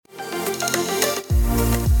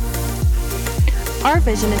Our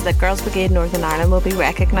vision is that Girls Brigade Northern Ireland will be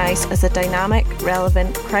recognised as a dynamic,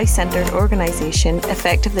 relevant, Christ-centred organisation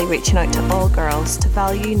effectively reaching out to all girls to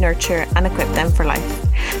value, nurture and equip them for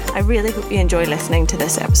life. I really hope you enjoy listening to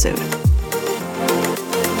this episode.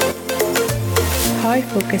 How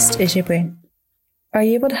focused is your brain? Are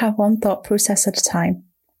you able to have one thought process at a time?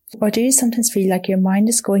 Or do you sometimes feel like your mind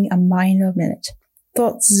is going a mile a minute?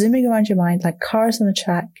 Thoughts zooming around your mind like cars on a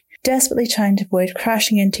track, desperately trying to avoid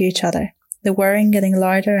crashing into each other. The whirring getting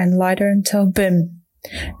louder and louder until boom,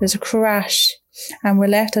 there's a crash and we're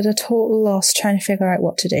left at a total loss trying to figure out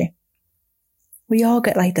what to do. We all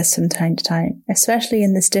get like this from time to time, especially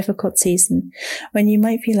in this difficult season when you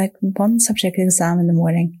might feel like one subject exam in the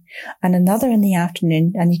morning and another in the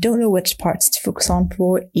afternoon and you don't know which parts to focus on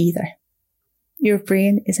for either. Your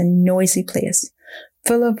brain is a noisy place,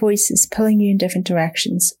 full of voices pulling you in different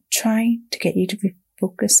directions, trying to get you to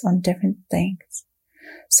focus on different things.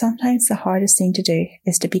 Sometimes the hardest thing to do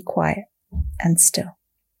is to be quiet and still.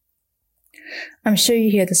 I'm sure you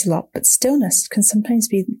hear this a lot, but stillness can sometimes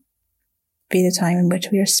be the time in which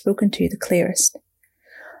we are spoken to the clearest.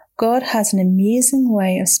 God has an amazing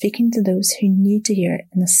way of speaking to those who need to hear it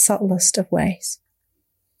in the subtlest of ways.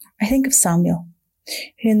 I think of Samuel,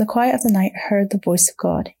 who in the quiet of the night heard the voice of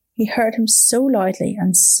God. He heard him so loudly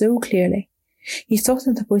and so clearly. He thought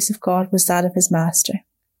that the voice of God was that of his master.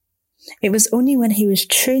 It was only when he was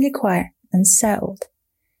truly quiet and settled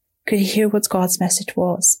could he hear what God's message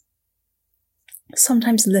was.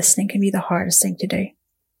 Sometimes listening can be the hardest thing to do.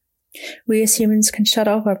 We as humans can shut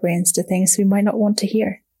off our brains to things we might not want to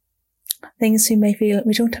hear, things we may feel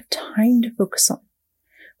we don't have time to focus on,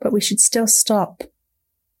 but we should still stop,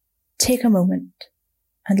 take a moment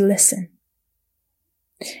and listen.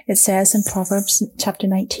 It says in Proverbs chapter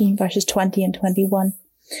 19 verses 20 and 21,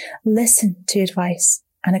 listen to advice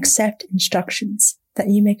and accept instructions that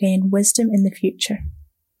you may gain wisdom in the future.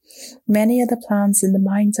 Many are the plans in the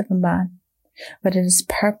minds of a man, but it is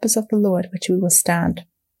the purpose of the Lord which we will stand.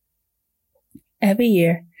 Every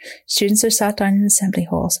year, students are sat down in assembly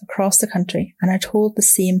halls across the country and are told the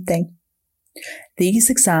same thing.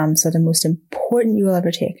 These exams are the most important you will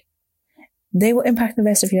ever take. They will impact the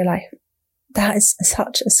rest of your life. That is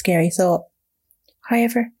such a scary thought.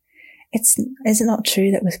 However, is it not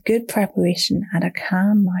true that with good preparation and a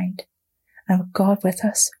calm mind, and with God with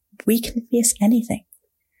us, we can face anything?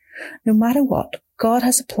 No matter what, God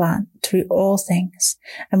has a plan through all things,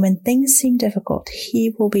 and when things seem difficult,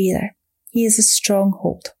 He will be there. He is a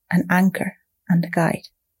stronghold, an anchor, and a guide.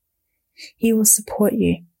 He will support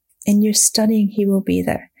you. In your studying, He will be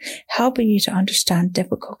there, helping you to understand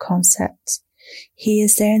difficult concepts. He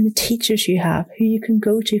is there in the teachers you have, who you can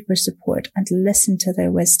go to for support and listen to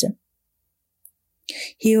their wisdom.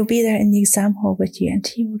 He will be there in the exam hall with you, and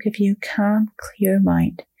He will give you a calm, clear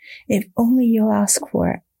mind, if only you'll ask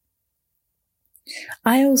for it.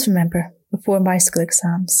 I always remember, before my school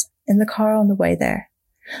exams, in the car on the way there,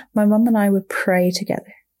 my mum and I would pray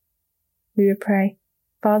together. We would pray,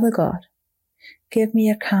 Father God, give me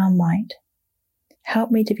a calm mind. Help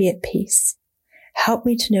me to be at peace. Help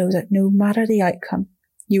me to know that no matter the outcome,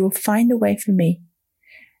 you will find a way for me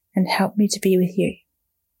and help me to be with you.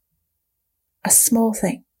 A small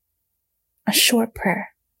thing, a short prayer,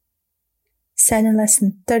 said in less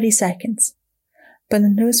than 30 seconds, but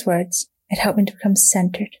in those words, it helped me to become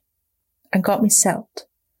centered and got me settled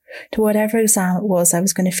to whatever exam it was I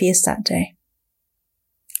was going to face that day.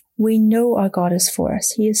 We know our God is for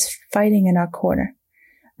us. He is fighting in our corner.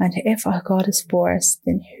 And if our God is for us,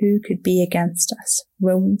 then who could be against us?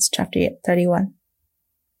 Romans chapter 8:31.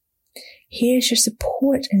 He is your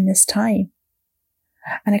support in this time.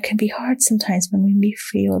 And it can be hard sometimes when we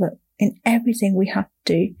feel that in everything we have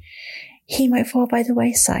to do, He might fall by the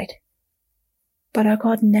wayside. But our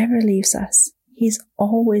God never leaves us. He's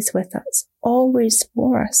always with us, always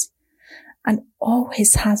for us, and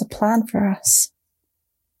always has a plan for us.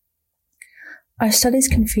 Our studies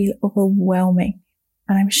can feel overwhelming,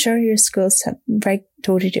 and I'm sure your schools have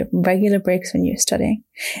told you to have regular breaks when you're studying,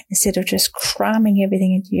 instead of just cramming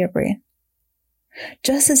everything into your brain.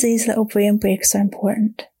 Just as these little brain breaks are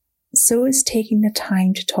important, so is taking the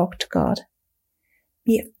time to talk to God.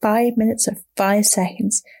 Be it 5 minutes or 5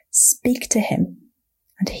 seconds, speak to Him,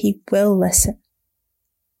 and He will listen.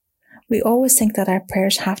 We always think that our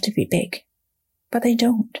prayers have to be big, but they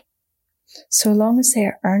don't. So long as they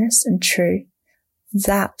are earnest and true,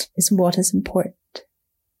 that is what is important.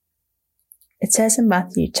 It says in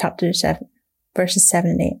Matthew chapter 7, verses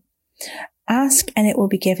 7 and 8, Ask and it will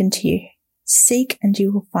be given to you. Seek and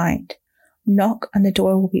you will find. Knock and the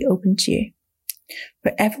door will be opened to you.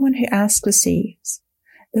 For everyone who asks receives.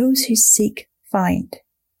 Those who seek find.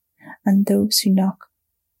 and those who knock,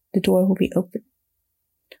 the door will be open.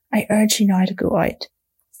 I urge you now to go out.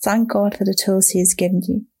 Thank God for the tools He has given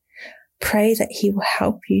you. Pray that He will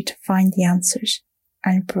help you to find the answers,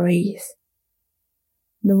 and breathe,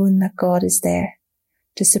 knowing that God is there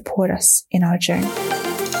to support us in our journey.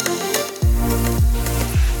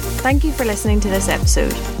 Thank you for listening to this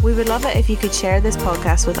episode. We would love it if you could share this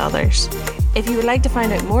podcast with others. If you would like to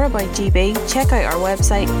find out more about GB, check out our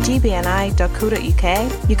website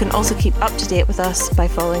gbni.co.uk. You can also keep up to date with us by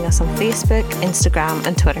following us on Facebook, Instagram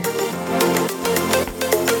and Twitter.